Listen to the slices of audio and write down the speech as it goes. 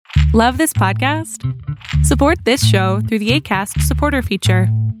Love this podcast? Support this show through the Acast supporter feature.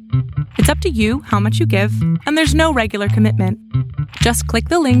 It's up to you how much you give, and there's no regular commitment. Just click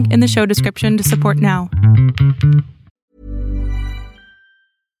the link in the show description to support now.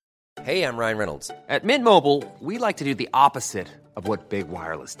 Hey, I'm Ryan Reynolds. At Mint Mobile, we like to do the opposite of what Big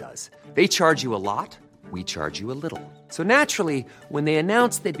Wireless does. They charge you a lot, we charge you a little. So naturally, when they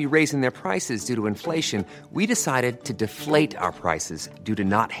announced they'd be raising their prices due to inflation, we decided to deflate our prices due to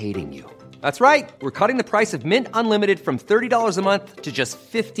not hating you. That's right. We're cutting the price of Mint Unlimited from $30 a month to just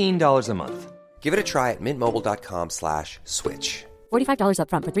 $15 a month. Give it a try at mintmobile.com/switch. $45 up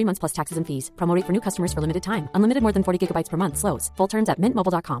front for 3 months plus taxes and fees. Promo rate for new customers for limited time. Unlimited more than 40 gigabytes per month. Slows full terms at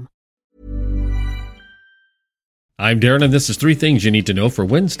mintmobile.com. I'm Darren, and this is 3 things you need to know for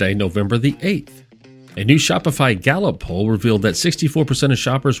Wednesday, November the 8th. A new Shopify Gallup poll revealed that 64% of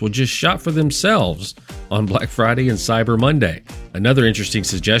shoppers will just shop for themselves on Black Friday and Cyber Monday. Another interesting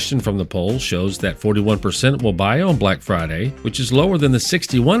suggestion from the poll shows that 41% will buy on Black Friday, which is lower than the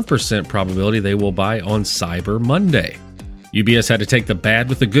 61% probability they will buy on Cyber Monday. UBS had to take the bad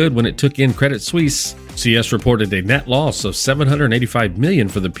with the good when it took in Credit Suisse. CS reported a net loss of $785 million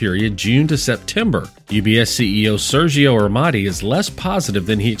for the period June to September. UBS CEO Sergio Ermotti is less positive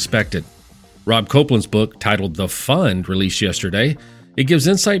than he expected. Rob Copeland's book, titled The Fund, released yesterday. It gives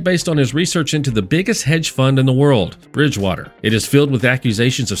insight based on his research into the biggest hedge fund in the world, Bridgewater. It is filled with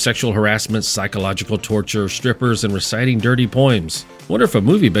accusations of sexual harassment, psychological torture, strippers, and reciting dirty poems. Wonder if a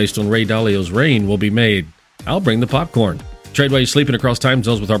movie based on Ray Dalio's Reign will be made. I'll bring the popcorn. Trade while you're sleeping across time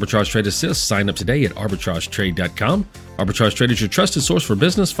zones with Arbitrage Trade Assist. Sign up today at arbitragetrade.com. Arbitrage Trade is your trusted source for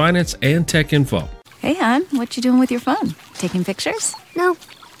business, finance, and tech info. Hey, hon, what you doing with your phone? Taking pictures? No,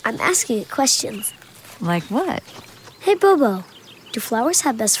 I'm asking it questions. Like what? Hey, Bobo, do flowers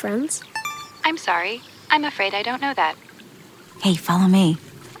have best friends? I'm sorry. I'm afraid I don't know that. Hey, follow me.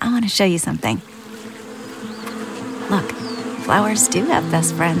 I want to show you something. Look, flowers do have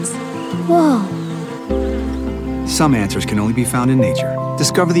best friends. Whoa. Some answers can only be found in nature.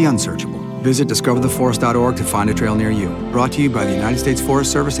 Discover the unsearchable. Visit discovertheforest.org to find a trail near you. Brought to you by the United States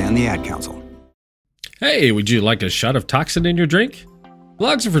Forest Service and the Ad Council. Hey, would you like a shot of toxin in your drink?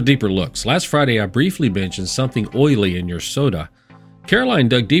 Blogs are for deeper looks. Last Friday, I briefly mentioned something oily in your soda. Caroline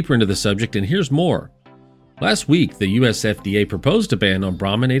dug deeper into the subject, and here's more. Last week, the US FDA proposed a ban on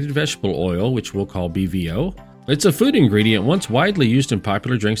brominated vegetable oil, which we'll call BVO. It's a food ingredient once widely used in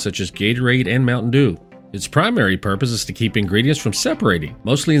popular drinks such as Gatorade and Mountain Dew. Its primary purpose is to keep ingredients from separating,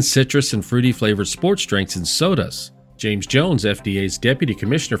 mostly in citrus and fruity flavored sports drinks and sodas. James Jones, FDA's Deputy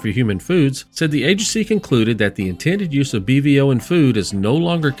Commissioner for Human Foods, said the agency concluded that the intended use of BVO in food is no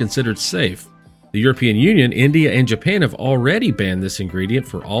longer considered safe. The European Union, India, and Japan have already banned this ingredient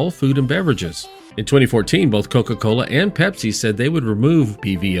for all food and beverages. In 2014, both Coca-Cola and Pepsi said they would remove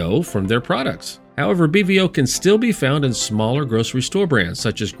BVO from their products. However, BVO can still be found in smaller grocery store brands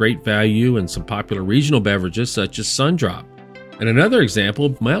such as Great Value and some popular regional beverages such as Sundrop. In another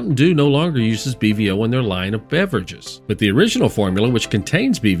example, Mountain Dew no longer uses BVO in their line of beverages, but the original formula, which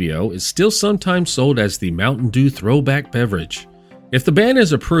contains BVO, is still sometimes sold as the Mountain Dew Throwback Beverage. If the ban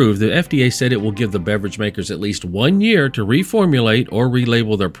is approved, the FDA said it will give the beverage makers at least 1 year to reformulate or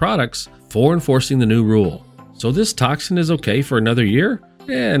relabel their products for enforcing the new rule. So this toxin is okay for another year?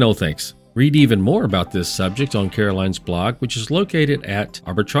 No thanks. Read even more about this subject on Caroline's blog, which is located at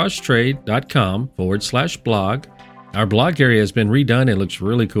arbitragetrade.com/blog. Our blog area has been redone and looks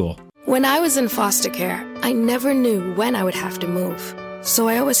really cool. When I was in foster care, I never knew when I would have to move, so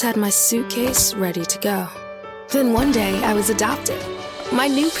I always had my suitcase ready to go. Then one day, I was adopted. My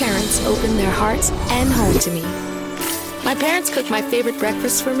new parents opened their hearts and home to me. My parents cook my favorite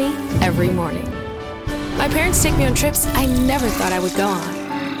breakfast for me every morning. My parents take me on trips I never thought I would go on.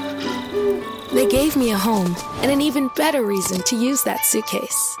 They gave me a home and an even better reason to use that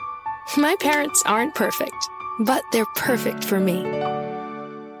suitcase. My parents aren't perfect, but they're perfect for me.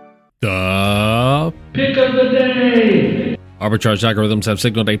 The pick of the day. Arbitrage algorithms have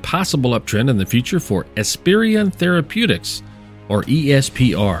signaled a possible uptrend in the future for Esperion Therapeutics, or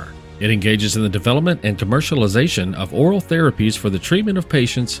ESPR. It engages in the development and commercialization of oral therapies for the treatment of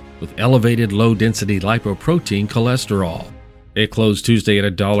patients with elevated low-density lipoprotein cholesterol. It closed Tuesday at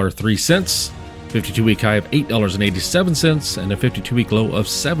 $1.03, 52-week high of $8.87, and a 52-week low of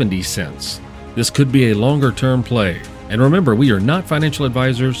 70 cents. This could be a longer-term play. And remember, we are not financial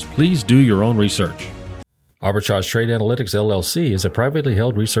advisors. Please do your own research. Arbitrage Trade Analytics LLC is a privately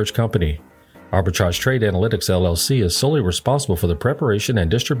held research company. Arbitrage Trade Analytics LLC is solely responsible for the preparation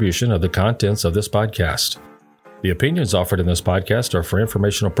and distribution of the contents of this podcast. The opinions offered in this podcast are for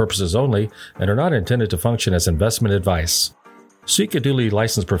informational purposes only and are not intended to function as investment advice. Seek a duly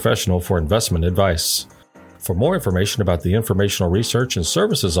licensed professional for investment advice. For more information about the informational research and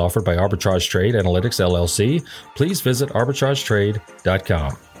services offered by Arbitrage Trade Analytics LLC, please visit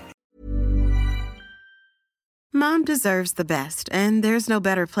arbitragetrade.com. Mom deserves the best, and there's no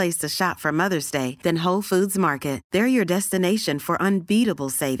better place to shop for Mother's Day than Whole Foods Market. They're your destination for unbeatable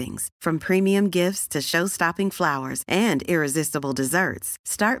savings, from premium gifts to show-stopping flowers and irresistible desserts.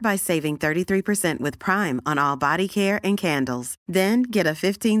 Start by saving 33% with Prime on all body care and candles. Then get a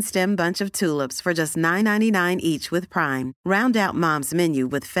 15-stem bunch of tulips for just $9.99 each with Prime. Round out Mom's menu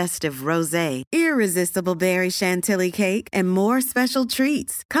with festive rosé, irresistible berry chantilly cake, and more special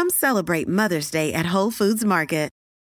treats. Come celebrate Mother's Day at Whole Foods Market.